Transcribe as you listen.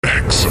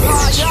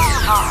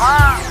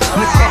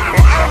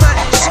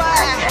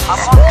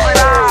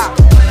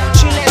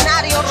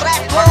Chilenario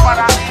Record.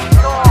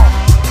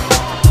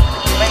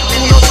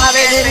 No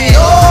sabe de mí,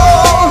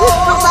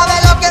 no sabe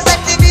lo que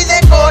sentí mi de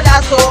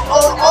corazón.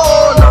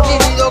 No ha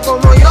vivido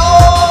como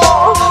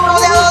yo,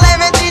 rodeado de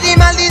mentira y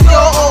maldición.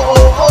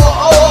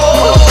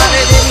 No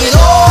sabe de mí,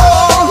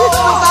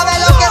 no sabe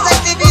lo que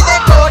sentí mi de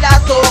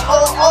corazón.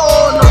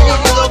 No ha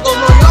vivido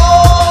como yo,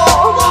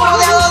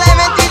 rodeado de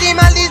mentira y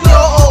maldición.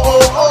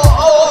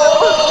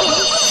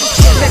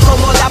 Siempre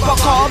como de a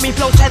poco mi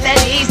flow se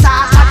desliza.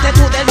 Salte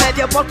tú del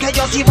medio porque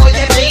yo sí voy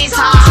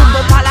deprisa.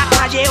 Subo pa' la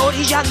calle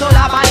orillando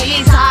la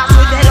baliza.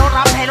 Soy de los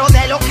raperos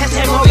de los que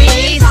se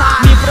moviliza.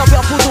 Mi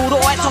propio futuro,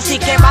 eso sí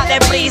que va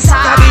deprisa.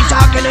 Te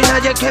avisa que no hay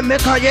nadie que me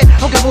calle,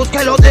 aunque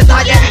busque los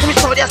detalles. Mi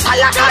historia está en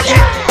la calle.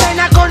 Ven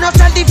a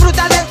conocer,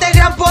 disfruta de este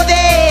gran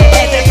poder.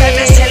 Este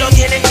PmC lo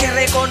tienen que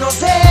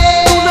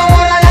reconocer. Tú no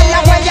borrarás la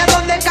huella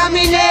donde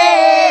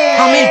caminé.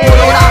 A mil por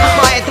hora,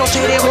 maestro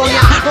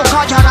ceremonia, no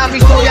callará mi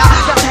historia.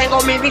 Ya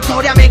tengo mi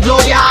victoria, mi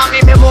gloria,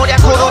 mi memoria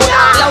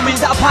corona. La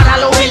humildad para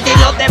los humildes y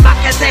los demás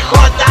que se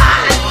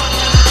jodan.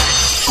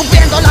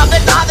 Cumpliendo las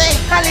verdades,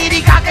 la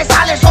lírica que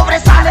sale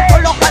sobresale,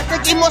 por lo cual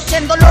seguimos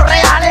siendo los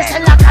reales.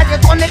 En la calle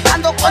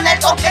conectando con el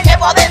don que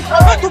llevo adentro.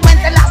 Tu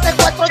mente la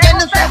secuestro y en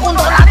un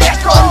segundo la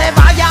diestro. Donde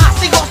vaya,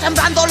 sigo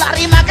sembrando la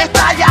rima que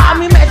estalla.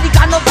 Mi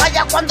métrica no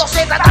falla cuando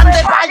se tratan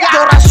de falla.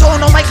 Yo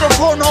razono,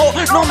 micrófono,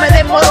 no me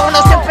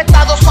desmorono. Siempre he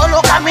estado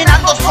solo,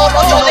 caminando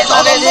solo. Yo de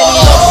todo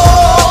modo.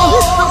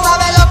 No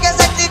sabe lo que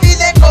sentí mi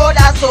de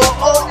corazón.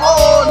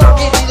 No ha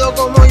vivido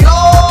como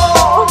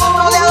yo,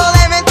 rodeado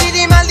de mentira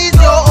y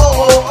maldición.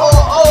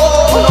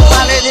 No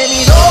sabe de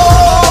mí,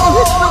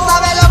 no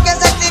sabe lo que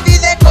sentí mi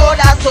de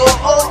corazón.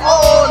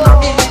 No ha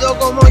vivido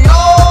como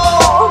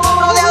yo,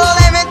 rodeado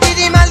de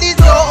mentira y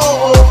maldición.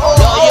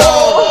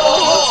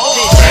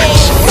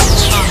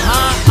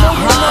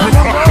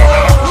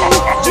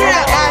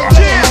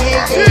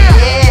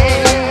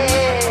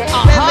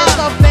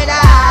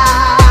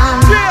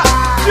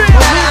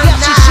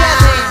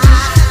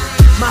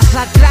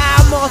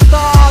 Masacramos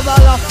todos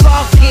los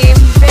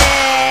fucking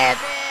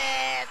bits.